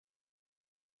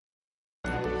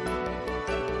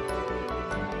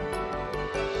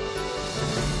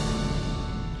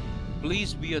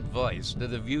Please be advised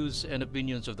that the views and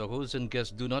opinions of the host and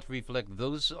guests do not reflect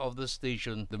those of the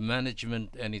station, the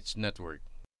management, and its network.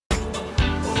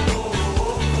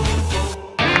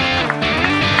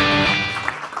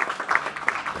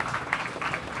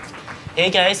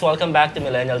 Hey guys, welcome back to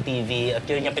Millennial TV. At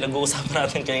yun yung pinag-uusapan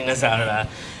natin kanina,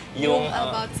 Zara. Yung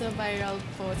about sa viral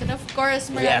posts. And of course,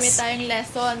 marami tayong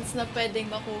lessons na pwedeng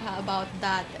makuha about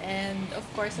that. And of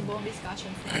course, sa buong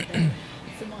discussions natin,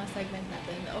 sa mga segment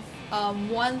natin.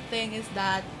 One thing is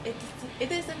that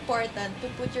it is important to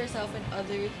put yourself in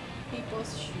other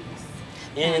people's shoes.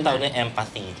 Yun yung tawag na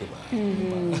empathy, di ba?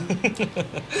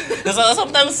 So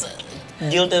sometimes,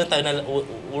 guilty na tayo na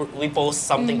we post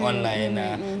something online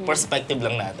na perspective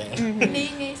lang natin.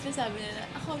 Hindi nga yung sinasabi na,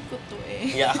 account ko to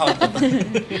eh. Yeah, account ko to.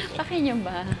 Pakinyo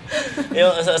ba?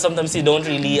 Sometimes you don't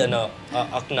really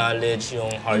acknowledge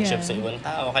yung hardships sa ibang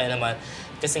tao. Kaya naman,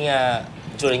 kasi nga,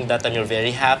 during that time, you're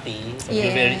very happy,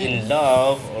 you're very in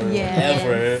love, or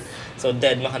whatever. So,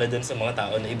 dead ka na dun sa mga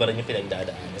tao na iba rin yung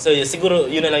pinagdadaan. So, siguro,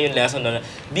 yun na lang yung lesson na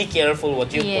be careful what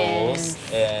you post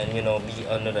and, you know, be,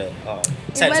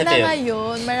 sensitive. Iba na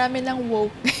ngayon, marami ng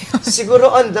woke. Siguro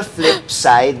on the flip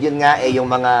side, yun nga yung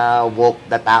mga woke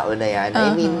na tao na yan.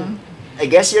 I mean, I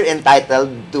guess you're entitled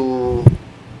to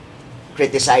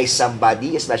criticize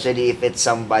somebody, especially if it's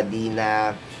somebody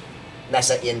na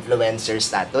nasa influencer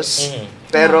status.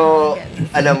 Pero,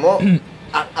 alam mo,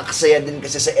 aksaya din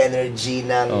kasi sa energy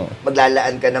ng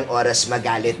maglalaan ka ng oras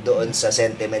magalit doon sa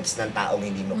sentiments ng taong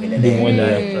hindi mo kilala.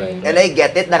 And I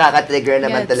get it, nakaka-trigger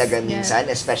naman talaga minsan,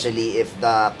 especially if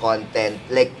the content,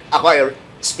 like, ako,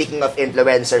 speaking of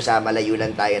influencers, malayo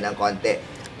lang tayo ng konti.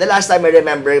 The last time I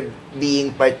remember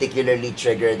being particularly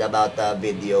triggered about a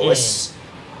video was,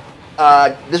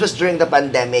 this was during the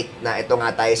pandemic na ito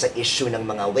nga tayo sa issue ng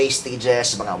mga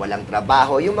wastages, mga walang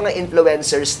trabaho, yung mga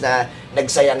influencers na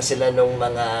nagsayang sila nung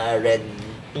mga red.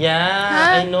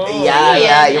 I know.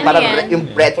 Yung parang yung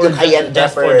bread, yung cayenne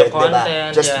pepper,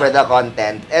 diba? Just for the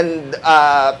content. And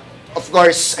of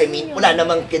course, I mean, wala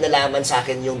namang kinalaman sa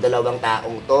akin yung dalawang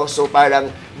taong to. So parang,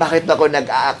 bakit ako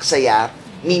nag-aaksaya?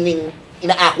 Meaning,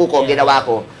 inaako ko, ginawa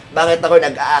ko. Bakit ako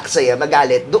nag-aaksaya,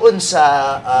 magalit doon sa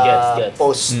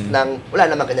post ng wala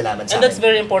namang kinalaman sa akin. And that's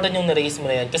very important yung na-raise mo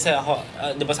na yan. Kasi ako,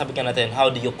 di ba sabi ka natin, how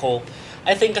do you cope?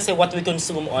 I think kasi what we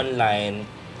consume online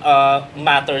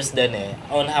matters din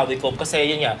on how we cope.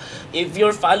 Kasi yun nga, if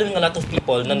you're following a lot of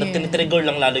people na tinitrigger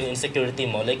lang lalo yung insecurity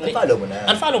mo, like, unfollow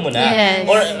mo na. Yes.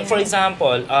 Or for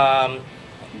example,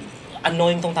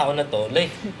 annoying tong tao na to, like,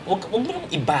 wag mo nang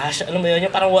i-bash, ano mo yun,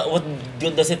 parang what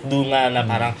good does it do nga na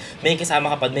parang may kisama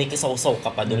ka pa, may kisaw-saw ka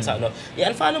pa dun sa ano.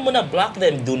 I-unfollow mo na, block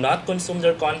them, do not consume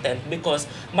their content because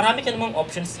marami ka namang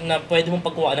options na pwede mong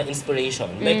pagkuha ng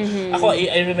inspiration. Like, ako,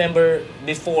 I remember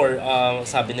before,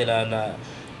 sabi nila na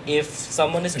if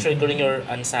someone is triggering your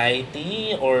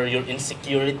anxiety or your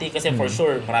insecurity, kasi for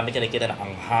sure, marami ka nakikita na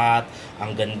ang hot,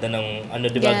 ang ganda ng ano,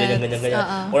 di ba, ganyan,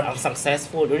 or ang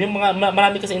successful, or yung mga,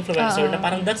 marami kasi influencer na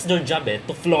parang that's their job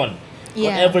to flaunt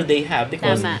whatever they have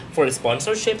because for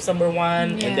sponsorships, number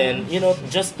one, and then, you know,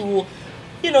 just to,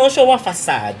 you know, show a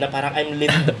facade na parang I'm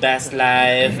living the best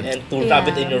life and to rub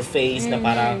it in your face na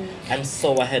parang I'm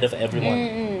so ahead of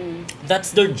everyone.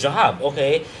 That's their job,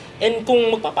 okay? And kung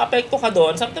magpapapekto ka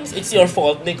doon, sometimes it's your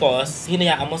fault because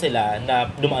hinayaan mo sila na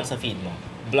dumaan sa feed mo.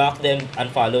 Block them,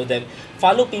 unfollow them.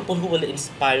 Follow people who will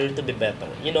inspire you to be better.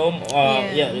 You know,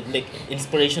 like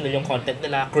inspirational yung content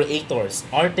nila, creators,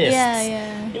 artists.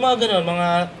 Yung mga ganun,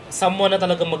 mga someone na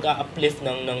talaga mag-uplift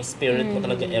ng spirit mo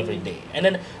talaga everyday. And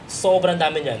then, sobrang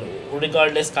dami niyan.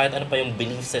 Regardless, kahit ano pa yung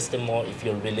belief system mo, if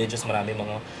you're religious, marami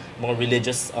mga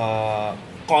religious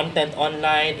content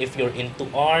online, if you're into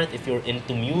art, if you're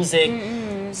into music,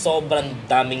 sobrang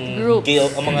daming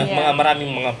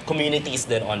maraming mga communities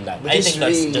din online. Which is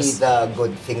really the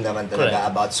good thing naman talaga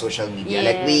about social media.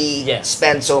 Like we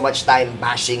spend so much time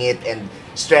bashing it and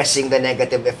stressing the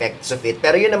negative effects of it.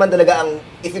 Pero yun naman talaga ang,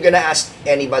 if you're gonna ask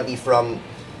anybody from,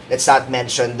 let's not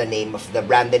mention the name of the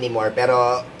brand anymore,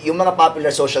 pero yung mga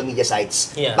popular social media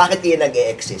sites, bakit yun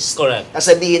nag-e-exist? Correct.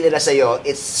 Sabihin nila sa'yo,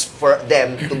 it's for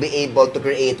them to be able to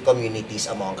create communities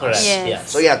among us.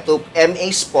 So to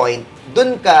MA's point,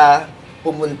 dun ka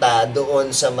pumunta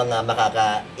doon sa mga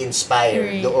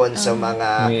makaka-inspire, doon sa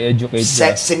mga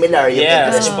similar yung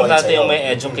interest points sa'yo. Importante yung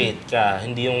may educate ka,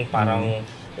 hindi yung parang,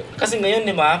 kasi ngayon,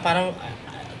 di ba, parang,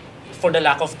 for the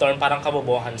lack of term, parang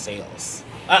kabobohan sales.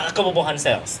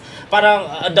 Parang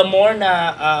the more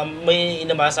na may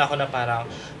inabasa ako na parang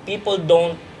people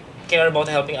don't care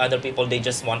about helping other people, they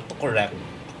just want to correct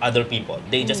other people.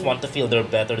 They just want to feel they're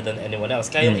better than anyone else.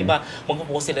 Kaya yung iba,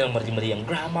 magpo-post sila ng mali-mali ang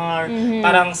grammar.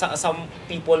 Parang some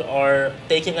people are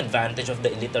taking advantage of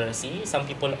the illiteracy. Some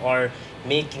people are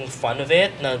making fun of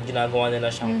it, na ginagawa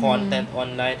nila siyang content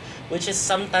online, which is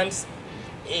sometimes,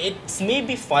 it's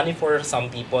maybe funny for some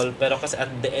people, pero kasi at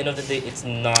the end of the day, it's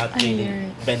not really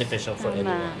beneficial for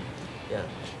anyone. Yeah.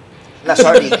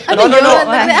 Sorry. No.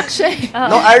 Nag-reaction.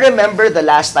 No, I remember the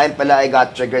last time pala I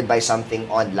got triggered by something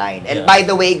online. And by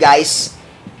the way, guys,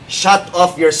 shut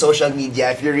off your social media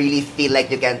if you really feel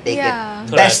like you can't take it.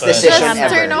 Best decision Just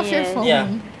ever. turn off your phone. Yeah.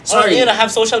 Sorry. Or,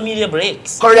 have social media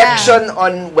breaks. Correction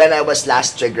on when I was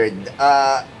last triggered.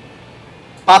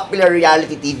 Popular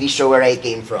reality TV show where I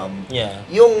came from. Yeah.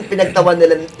 Yung pinagtawanan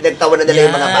nila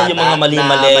yung mga bata. Yung mga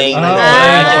mali-mali.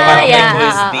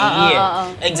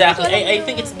 Exactly. I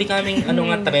think it's becoming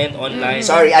trend online.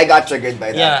 Sorry, I got triggered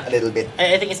by that a little bit.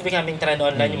 I think it's becoming trend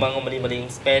online, yung mga mali-maling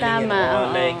spelling and all.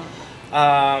 Like,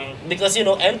 because,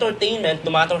 entertainment,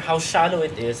 no matter how shallow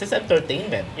it is, it's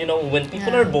entertainment. When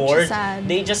people are bored,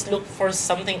 they just look for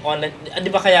something online.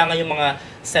 Di ba kaya nga yung mga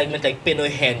segment like Pinoy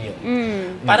Henyo?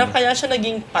 Parang kaya siya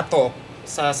naging patok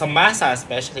sa masa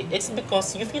especially, it's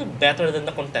because you feel better than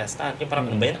the contestant. Yung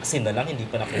parang, ano ba yan? Asin na lang, hindi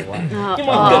pa nakuha. Yung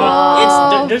mga ganun.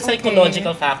 There's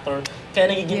psychological factor. Kaya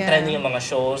nagiging trending yung mga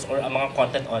shows or ang mga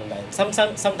content online.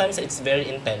 Sometimes it's very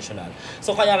intentional.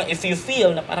 So kaya if you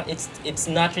feel na parang it's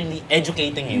not really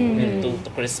educating you to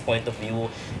Chris' point of view,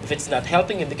 if it's not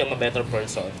helping you become a better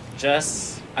person,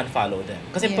 just unfollow them.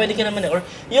 Kasi pwede ka naman or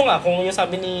yung kung yung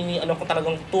sabi ni kung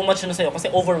talagang too much na sa'yo kasi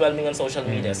overwhelming on social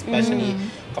media, especially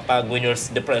kapag when you're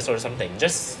depressed or something,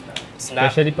 just snap.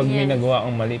 Especially pag may nagawa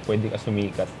kang mali, pwede ka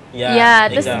sumikat.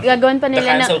 Yeah, tapos gagawin pa nila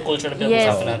the cancel culture na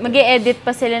pinag-usapan natin. Mag-e-edit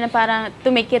pa sila na parang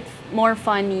to make it more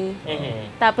funny.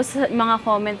 Tapos mga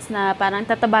comments na parang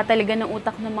tataba talaga ng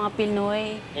utak ng mga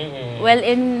Pinoy. Well,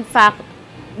 in fact,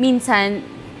 minsan,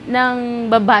 nang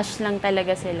babash lang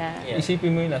talaga sila.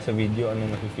 Isipin mo yung nasa video,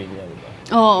 anong mafe-feel niya, di ba?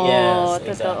 Oo,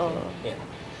 yes, totoo. Exactly. Yeah.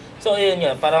 So, ayun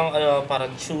nga,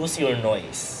 parang choose your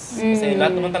noise. Kasi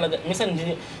lahat naman talaga, minsan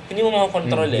hindi mo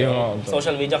makakontrol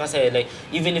social media kasi like,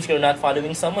 even if you're not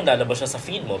following someone, lalabas siya sa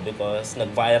feed mo because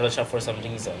nag-viral siya for some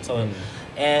reason. So,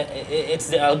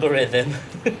 it's the algorithm.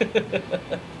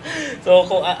 So,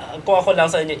 kung ako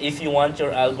lang sa inyo, if you want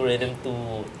your algorithm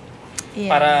to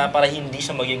para hindi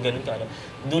siya maging ganun ka,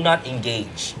 do not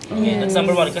engage. Okay? That's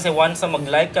number one. Kasi once na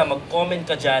mag-like ka, mag-comment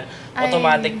ka dyan,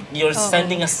 automatic, you're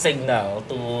sending a signal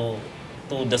to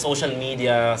the social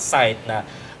media site na,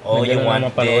 you want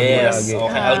this,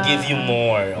 okay, I'll give you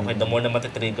more. Okay, the more na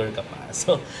matitrigger ka pa.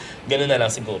 So, ganun na lang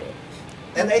siguro.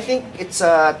 And I think it's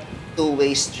a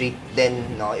two-way street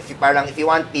then, no? If you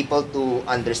want people to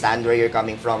understand where you're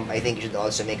coming from, I think you should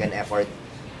also make an effort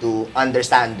to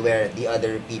understand where the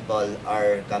other people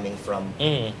are coming from.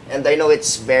 And I know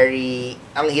it's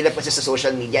ang hirap kasi sa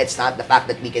social media, it's not the fact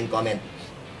that we can comment.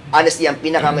 Honestly, ang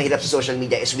pinakamahirap sa social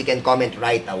media is we can comment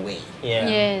right away. Yeah.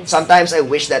 Yes. Sometimes I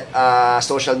wish that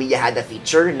social media had a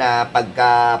feature na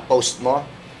pagka-post mo,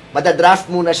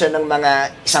 madadraft muna siya ng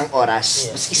mga isang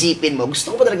oras. Tapos isipin mo,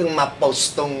 gusto ko ba talagang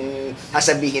ma-post tong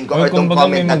sasabihin ko or tong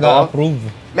comment na to?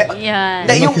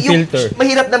 Yung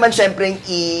mahirap naman syempre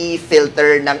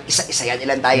i-filter ng isa-isa yan.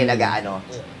 Ilan tayo nag-ano.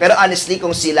 Pero honestly,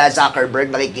 kung sila Zuckerberg,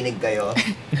 nakikinig kayo,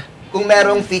 kung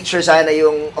merong feature sana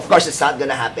yung, of course, it's not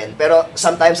gonna happen. Pero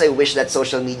sometimes I wish that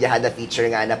social media had a feature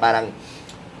nga na parang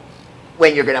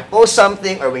when you're gonna post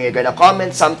something or when you're gonna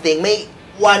comment something, may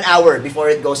 1 hour before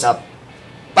it goes up,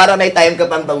 para may time ka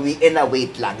pang bawiin na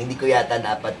wait lang, hindi ko yata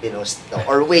dapat pinost to.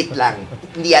 Or wait lang,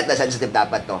 hindi yata sensitive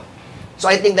dapat to. So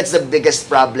I think that's the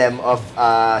biggest problem of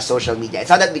social media.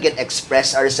 It's not that we can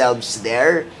express ourselves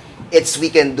there, it's we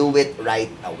can do it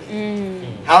right away.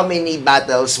 How many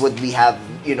battles would we have,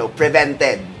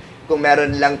 prevented kung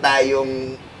meron lang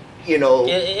tayong,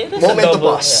 moment to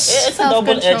pause? It's a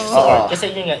double-edged sword.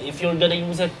 Kasi yun nga, if you're gonna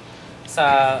use it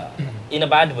in a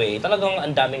bad way, talagang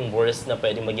ang daming worse na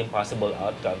pwedeng maging possible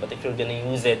outcome. But if you're gonna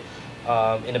use it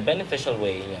in a beneficial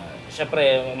way,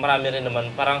 syempre marami rin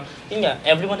naman, parang, yun nga,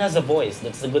 everyone has a voice.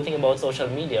 That's the good thing about social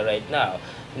media right now.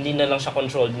 Hindi na lang siya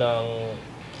controlled ng,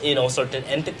 certain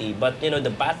entity. But,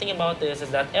 the bad thing about this is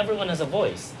that everyone has a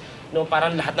voice.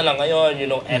 Parang lahat na lang ngayon,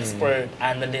 expert,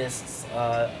 analysts.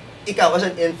 Ikaw, as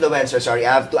an influencer, sorry,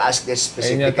 I have to ask this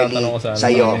specifically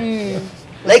sa'yo.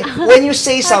 Like, when you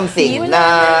say something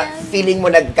na feeling mo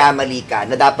nagkamali ka,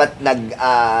 na dapat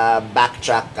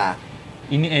backtrack ka,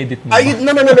 ini-edit mo.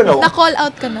 No. Na-call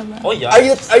out ka na ba? Oh, yeah.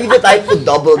 Are you the type to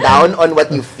double down on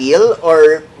what you feel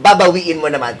or babawiin mo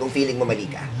naman kung feeling mo mali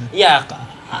ka? Yeah.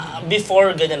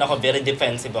 before ganyan ako, very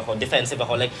defensive ako.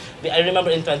 Like, I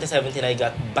remember in 2017, I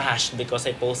got bashed because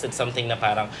I posted something na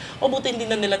parang, buti hindi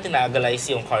na nila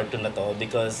tinagalize yung cartoon na to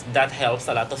because that helps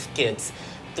a lot of kids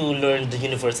to learn the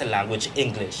universal language,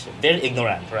 English. Very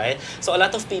ignorant, right? So a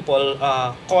lot of people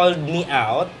called me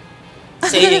out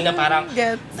saying na parang,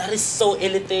 that is so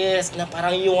elitist, na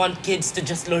parang you want kids to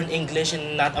just learn English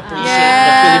and not appreciate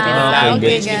the Filipino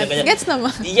language. Okay, gets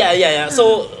naman. Yeah.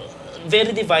 So,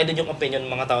 very divided yung opinion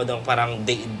ng mga tao doon. Parang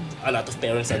a lot of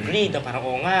parents agreed na parang,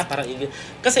 nga, parang English.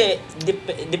 Kasi,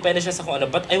 depende siya sa kung ano.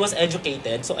 But I was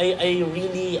educated, so I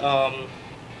really,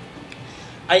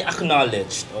 I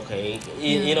acknowledged, okay?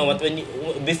 You know what,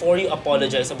 before you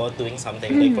apologize about doing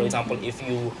something, like for example, if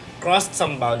you crossed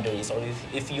some boundaries or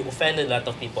if you offended a lot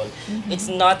of people, it's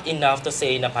not enough to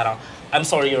say na parang, I'm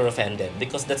sorry you're offended,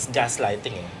 because that's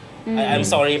gaslighting eh. I'm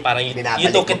sorry, parang you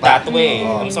took it that way.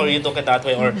 I'm sorry you took it that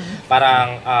way. Or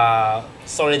parang,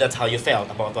 sorry that's how you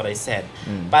felt about what I said.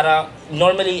 Para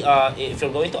normally, if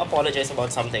you're going to apologize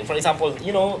about something, for example,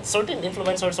 you know, certain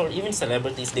influencers or even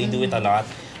celebrities, they do it a lot.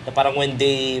 Na parang when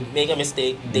they make a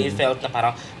mistake, they felt na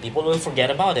parang people will forget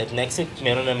about it. Next week,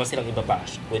 meron naman silang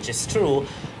ibabash, which is true.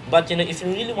 But you know, if you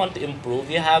really want to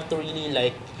improve, you have to really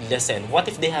like listen. What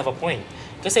if they have a point?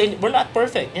 Kasi we're not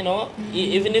perfect, you know?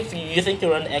 Even if you think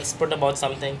you're an expert about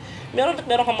something, meron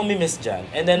kang mamimiss dyan.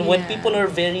 And then when people are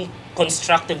very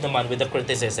constructive naman with the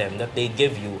criticism that they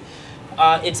give you,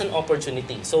 it's an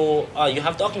opportunity. So you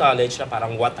have to acknowledge na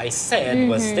parang what I said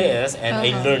was this, and I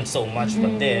learned so much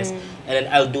from this, and then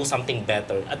I'll do something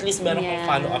better. At least meron kang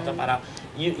follow-up na parang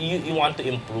you want to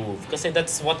improve. Kasi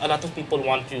that's what a lot of people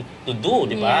want you to do,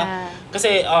 di ba?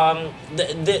 Kasi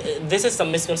this is a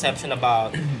misconception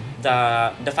about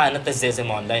the fanaticism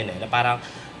online eh. Na parang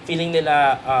feeling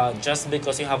nila just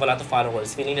because you have a lot of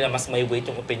followers, feeling nila mas may weight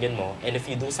yung opinion mo, and if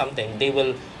you do something, they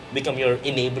will become your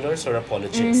enablers or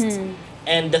apologists.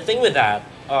 And the thing with that,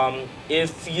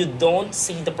 if you don't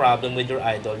see the problem with your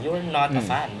idol, you're not a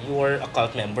fan. You are a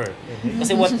cult member.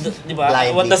 Kasi what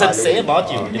does it say about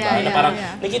you? Diba? Na parang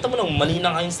nakita mo nang mali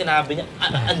na kayong sinabi niya.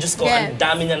 Ang Diyos ko, ang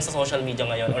dami niyan sa social media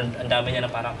ngayon, or ang dami niya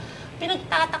na parang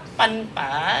pinagtatakpan pa,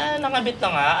 nakabit na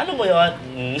nga. Ano mo yun?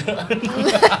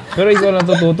 Pero ikaw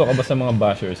natututo ka ba sa mga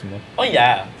bashers mo? Oh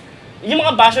yeah. Yung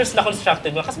mga bashers na constructive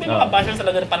mo, kasi may mga bashers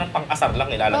talaga na parang pang-asar lang,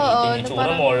 nilalangitin yung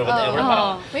tsura mo or whatever.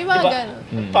 Parang, may mga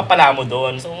gano'n. Papala mo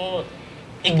doon. So,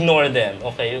 ignore them,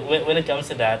 okay? When it comes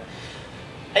to that,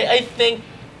 I think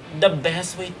the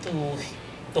best way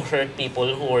to hurt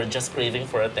people who are just craving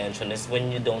for attention is when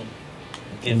you don't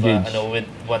give with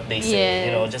what they say.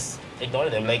 You know, just ignore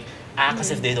them. Like, act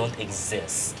as if they don't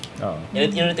exist. And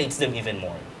it irritates them even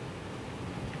more.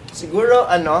 Siguro,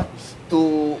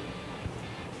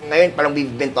 ngayon parang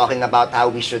we've been talking about how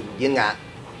we should, yun nga,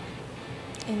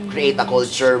 create a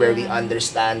culture where we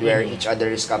understand where each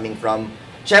other is coming from.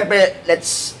 Siyempre,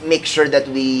 let's make sure that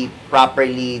we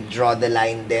properly draw the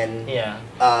line then.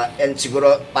 And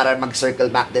siguro, para mag-circle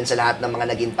back din sa lahat ng mga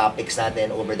naging topics natin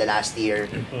over the last year,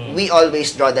 we always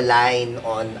draw the line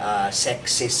on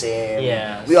sexism.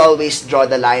 We always draw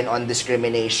the line on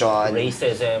discrimination.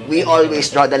 Racism. We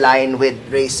always draw the line with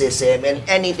racism and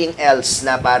anything else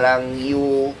na parang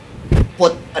you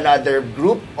put another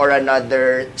group or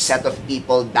another set of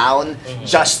people down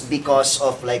just because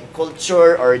of like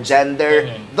culture or gender.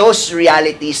 Those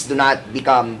realities do not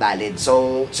become valid.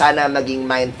 So, sana maging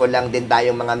mindful lang din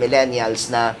tayong mga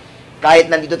millennials na kahit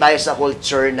nandito tayo sa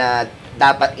culture na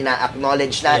dapat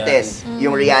ina-acknowledge natin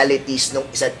yung realities ng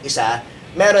isa't isa,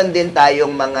 meron din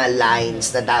tayong mga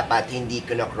lines na dapat hindi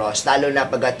kino-cross, lalo na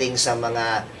pagdating sa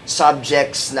mga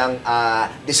subjects ng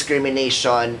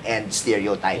discrimination and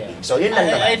stereotyping. So, yun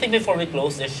lang naman. I think before we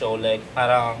close this show, like,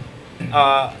 parang,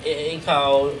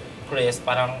 ikaw, Chris,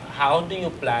 parang, how do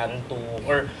you plan to,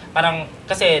 or parang,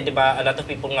 kasi, di ba, a lot of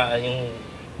people nga, yung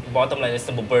bottom line is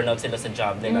nabu-burnout sila sa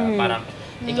job nila. Parang,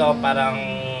 ikaw, parang,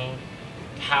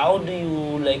 how do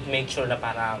you, like, make sure na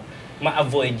parang,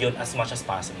 ma-avoid yun as much as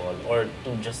possible or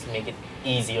to just make it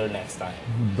easier next time?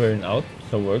 Burnout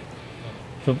sa work.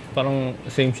 So parang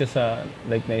same siya sa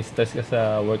like na-stress ka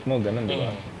sa work mo, ganun, di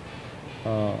ba?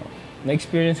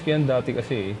 Na-experience ko yan dati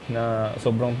kasi na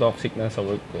sobrang toxic na sa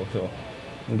work ko. So,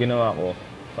 ang ginawa ko,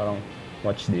 parang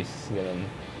watch this, ganun.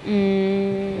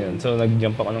 Yan. So,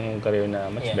 nag-jump ako ng career na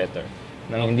much better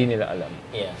nang hindi nila alam.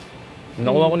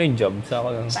 Nakuha ko na yung job, sa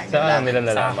nila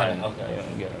nalaman.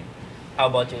 Ganun. How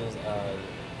about you?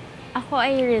 Ako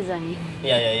ay resign.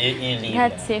 You leave.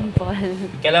 That's simple.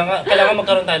 Kailangan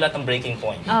magkaroon tayo lahat ng breaking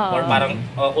point. Or parang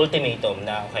ultimatum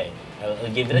na, okay, I'll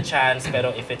give it a chance,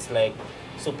 pero if it's like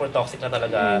super toxic na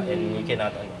talaga and you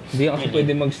cannot, Hindi ka kasi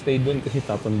pwede magstay doon kasi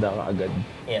tatanda ka agad.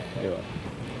 Yeah. Diba?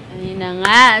 Ayun na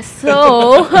nga. So,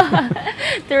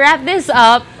 to wrap this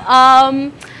up,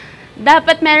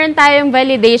 dapat meron tayong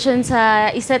validation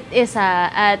sa isa't isa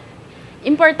at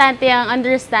importante ang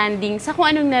understanding sa kung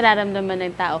anong nararamdaman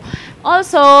ng tao.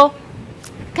 Also,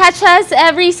 catch us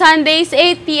every Sundays,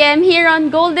 8 p.m. here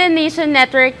on Golden Nation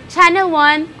Network, Channel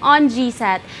 1 on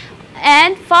GSAT.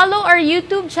 And follow our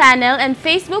YouTube channel and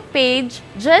Facebook page.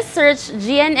 Just search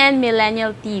GNN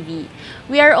Millennial TV.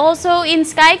 We are also in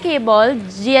Sky Cable,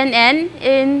 GNN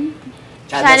in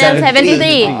Channel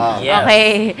 73. Yes.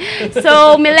 Okay.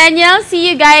 So, Millennial, see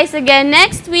you guys again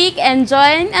next week and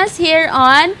join us here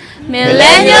on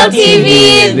Millennial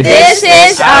TV. This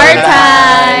is our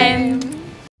time.